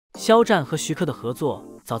肖战和徐克的合作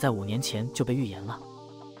早在5年前就被预言了。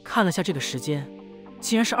看了下这个时间，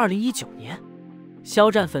竟然是2019年。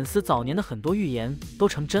肖战粉丝早年的很多预言都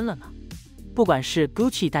成真了呢。不管是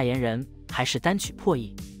Gucci 代言人，还是单曲破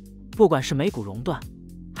亿，不管是美股熔断，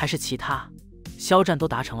还是其他，肖战都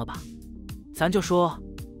达成了吧？咱就说，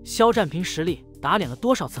肖战凭实力打脸了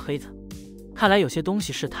多少次黑子？看来有些东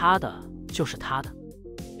西是他的，就是他的。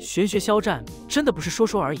玄学肖战真的不是说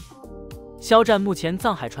说而已。肖战目前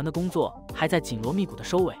藏海船的工作还在紧锣密鼓的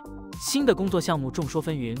收尾，新的工作项目众说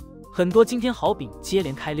纷纭，很多惊天好饼接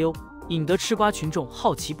连开溜，引得吃瓜群众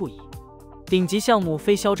好奇不已。顶级项目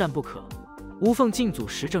非肖战不可，无缝进组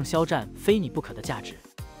实证肖战非你不可的价值。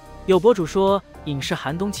有博主说，影视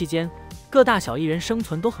寒冬期间，各大小艺人生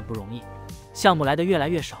存都很不容易，项目来的越来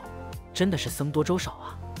越少，真的是僧多粥少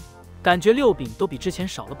啊！感觉六饼都比之前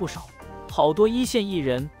少了不少，好多一线艺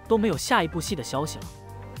人都没有下一部戏的消息了。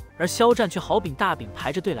而肖战却好饼大饼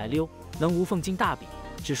排着队来溜，能无缝进大饼，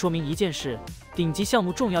只说明一件事：顶级项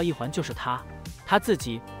目重要一环就是他自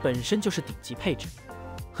己本身就是顶级配置。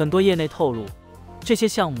很多业内透露，这些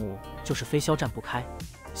项目就是非肖战不开，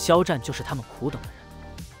肖战就是他们苦等的人。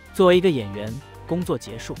作为一个演员，工作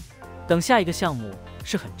结束，等下一个项目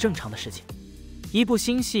是很正常的事情。一部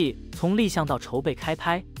新戏从立项到筹备开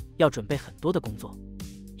拍，要准备很多的工作。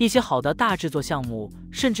一些好的大制作项目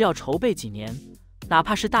甚至要筹备几年，哪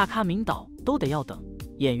怕是大咖名导都得要等，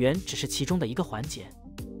演员只是其中的一个环节。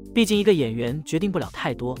毕竟一个演员决定不了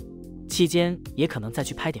太多，期间也可能再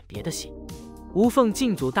去拍点别的戏。无缝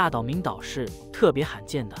进组大导名导是特别罕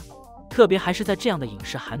见的，特别还是在这样的影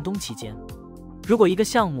视寒冬期间。如果一个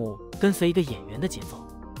项目跟随一个演员的节奏，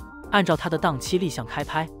按照他的档期立项开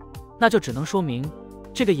拍，那就只能说明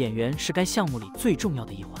这个演员是该项目里最重要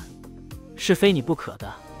的一环，是非你不可的，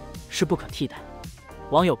是不可替代。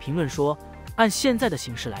网友评论说，按现在的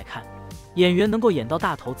形势来看，演员能够演到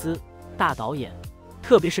大投资、大导演，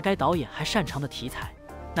特别是该导演还擅长的题材，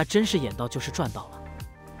那真是演到就是赚到了。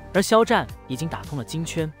而肖战已经打通了京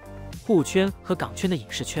圈、沪圈和港圈的影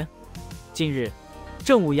视圈。近日，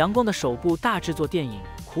正午阳光的首部大制作电影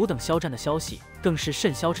《苦等肖战》的消息更是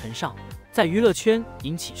甚嚣尘上，在娱乐圈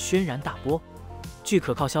引起轩然大波。据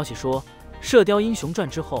可靠消息说，《射雕英雄传》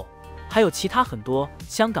之后，还有其他很多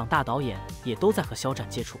香港大导演也都在和肖战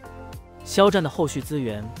接触。肖战的后续资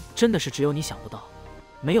源真的是只有你想不到，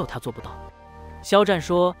没有他做不到。肖战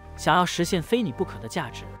说，想要实现非你不可的价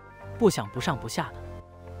值，不想不上不下的，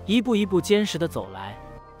一步一步坚实的走来。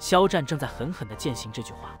肖战正在狠狠地践行这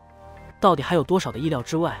句话。到底还有多少的意料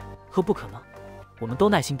之外和不可能，我们都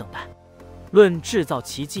耐心等待。论制造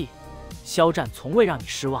奇迹，肖战从未让你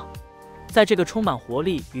失望。在这个充满活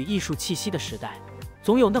力与艺术气息的时代，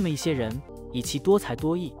总有那么一些人以其多才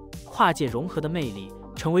多艺、跨界融合的魅力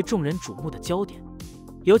成为众人瞩目的焦点。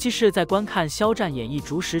尤其是在观看肖战演绎《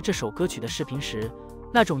竹石》这首歌曲的视频时，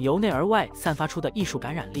那种由内而外散发出的艺术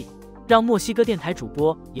感染力，让墨西哥电台主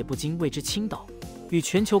播也不禁为之倾倒，与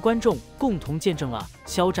全球观众共同见证了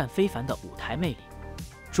肖战非凡的舞台魅力。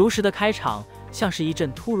竹石的开场像是一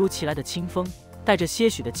阵突如其来的清风，带着些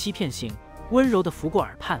许的欺骗性，温柔地拂过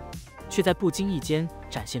耳畔，却在不经意间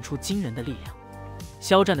展现出惊人的力量。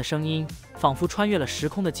肖战的声音仿佛穿越了时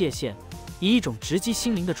空的界限，以一种直击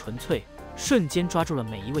心灵的纯粹，瞬间抓住了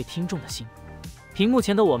每一位听众的心。屏幕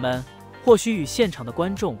前的我们，或许与现场的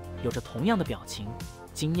观众有着同样的表情，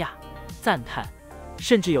惊讶、赞叹，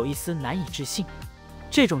甚至有一丝难以置信。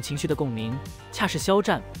这种情绪的共鸣，恰是肖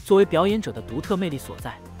战作为表演者的独特魅力所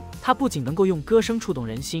在。他不仅能够用歌声触动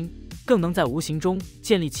人心，更能在无形中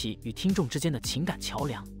建立起与听众之间的情感桥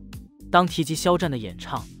梁。当提及肖战的演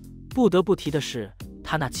唱，不得不提的是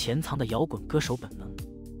他那潜藏的摇滚歌手本能。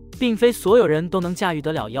并非所有人都能驾驭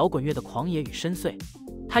得了摇滚乐的狂野与深邃，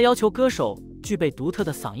他要求歌手具备独特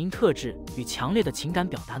的嗓音特质与强烈的情感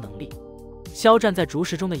表达能力。肖战在《竹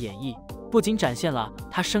石》中的演绎，不仅展现了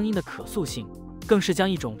他声音的可塑性，更是将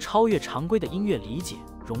一种超越常规的音乐理解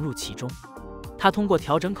融入其中。他通过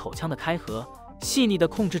调整口腔的开合，细腻地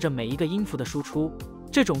控制着每一个音符的输出，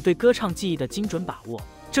这种对歌唱技艺的精准把握，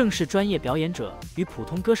正是专业表演者与普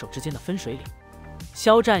通歌手之间的分水岭。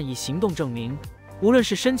肖战以行动证明，无论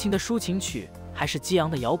是深情的抒情曲，还是激昂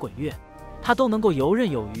的摇滚乐，他都能够游刃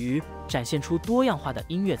有余，展现出多样化的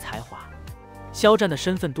音乐才华。肖战的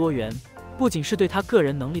身份多元，不仅是对他个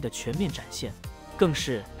人能力的全面展现，更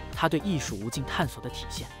是他对艺术无尽探索的体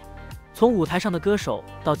现。从舞台上的歌手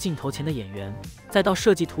到镜头前的演员，再到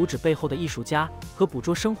设计图纸背后的艺术家和捕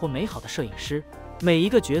捉生活美好的摄影师，每一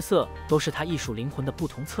个角色都是他艺术灵魂的不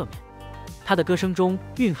同侧面。他的歌声中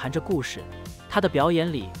蕴含着故事，他的表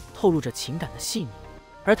演里透露着情感的细腻，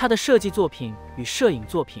而他的设计作品与摄影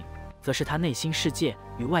作品，则是他内心世界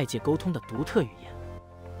与外界沟通的独特语言。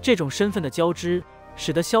这种身份的交织，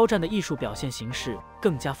使得肖战的艺术表现形式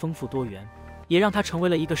更加丰富多元，也让他成为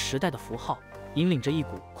了一个时代的符号，引领着一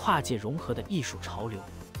股跨界融合的艺术潮流。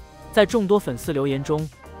在众多粉丝留言中，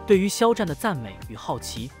对于肖战的赞美与好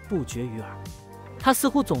奇不绝于耳。他似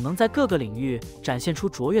乎总能在各个领域展现出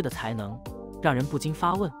卓越的才能，让人不禁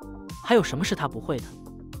发问：还有什么是他不会的？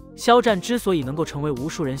肖战之所以能够成为无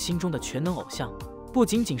数人心中的全能偶像，不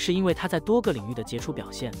仅仅是因为他在多个领域的杰出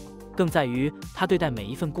表现，更在于他对待每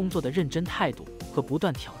一份工作的认真态度和不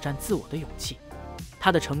断挑战自我的勇气。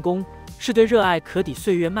他的成功是对热爱可抵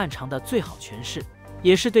岁月漫长的最好诠释，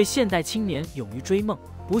也是对现代青年勇于追梦、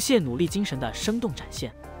不懈努力精神的生动展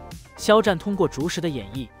现。肖战通过竹石的演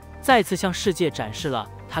绎，再次向世界展示了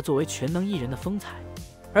他作为全能艺人的风采，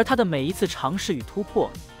而他的每一次尝试与突破，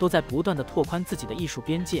都在不断地拓宽自己的艺术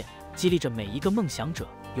边界，激励着每一个梦想者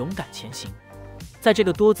勇敢前行。在这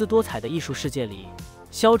个多姿多彩的艺术世界里，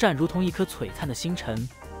肖战如同一颗璀璨的星辰，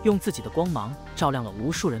用自己的光芒照亮了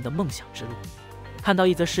无数人的梦想之路。看到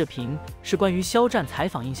一则视频，是关于肖战采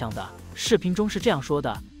访印象的。视频中是这样说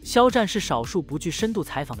的：肖战是少数不具深度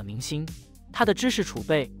采访的明星，他的知识储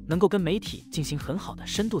备能够跟媒体进行很好的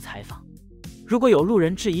深度采访。如果有路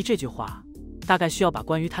人质疑这句话，大概需要把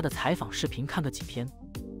关于他的采访视频看个几篇，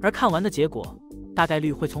而看完的结果，大概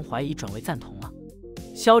率会从怀疑转为赞同了。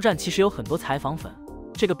肖战其实有很多采访粉，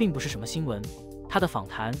这个并不是什么新闻，他的访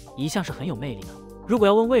谈一向是很有魅力的。如果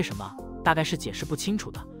要问为什么，大概是解释不清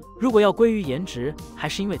楚的。如果要归于颜值，还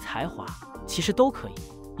是因为才华，其实都可以，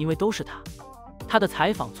因为都是他。他的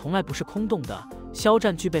采访从来不是空洞的，肖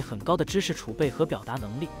战具备很高的知识储备和表达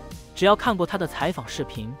能力。只要看过他的采访视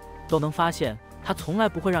频，都能发现他从来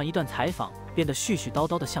不会让一段采访变得絮絮叨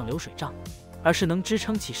叨的像流水账，而是能支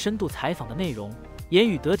撑起深度采访的内容，言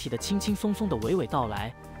语得体的轻轻松松的娓娓道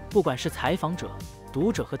来，不管是采访者、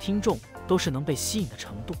读者和听众，都是能被吸引的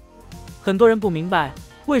程度。很多人不明白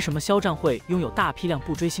为什么肖战会拥有大批量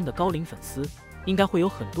不追星的高龄粉丝，应该会有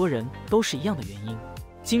很多人都是一样的原因。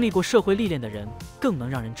经历过社会历练的人更能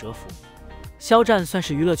让人折服。肖战算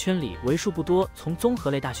是娱乐圈里为数不多从综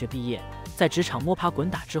合类大学毕业，在职场摸爬滚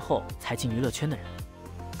打之后才进娱乐圈的人。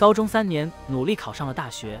高中3年努力考上了大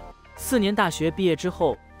学，4年大学毕业之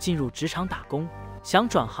后进入职场打工，想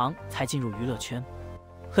转行才进入娱乐圈。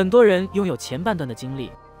很多人拥有前半段的经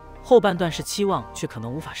历，后半段是期望却可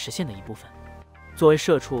能无法实现的一部分。作为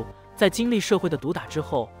社畜，在经历社会的毒打之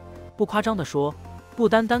后，不夸张地说，不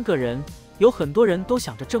单单个人，有很多人都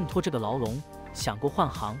想着挣脱这个牢笼，想过换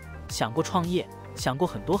行，想过创业，想过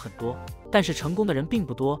很多很多，但是成功的人并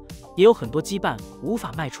不多，也有很多羁绊无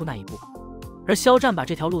法迈出那一步。而肖战把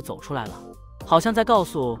这条路走出来了，好像在告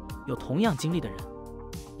诉有同样经历的人，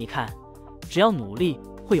你看，只要努力，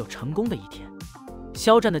会有成功的一天。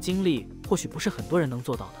肖战的经历或许不是很多人能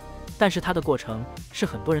做到的，但是他的过程是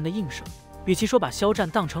很多人的映射。与其说把肖战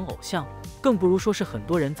当成偶像，更不如说是很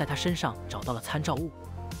多人在他身上找到了参照物。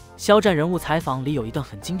肖战人物采访里有一段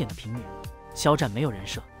很经典的评语：肖战没有人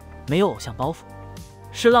设，没有偶像包袱，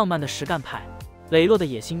是浪漫的实干派，磊落的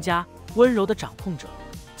野心家，温柔的掌控者，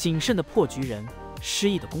谨慎的破局人，诗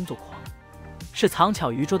意的工作狂，是藏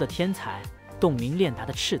巧于拙的天才，洞明练达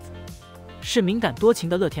的赤子，是敏感多情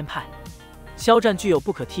的乐天派。肖战具有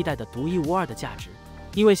不可替代的独一无二的价值，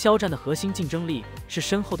因为肖战的核心竞争力是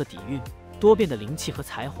深厚的底蕴、多变的灵气和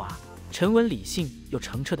才华，沉稳理性又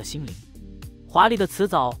澄澈的心灵。华丽的辞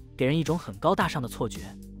藻给人一种很高大上的错觉，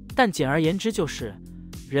但简而言之就是，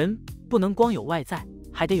人不能光有外在，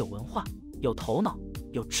还得有文化、有头脑、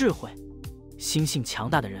有智慧。心性强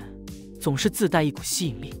大的人总是自带一股吸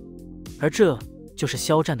引力，而这就是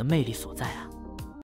肖战的魅力所在啊。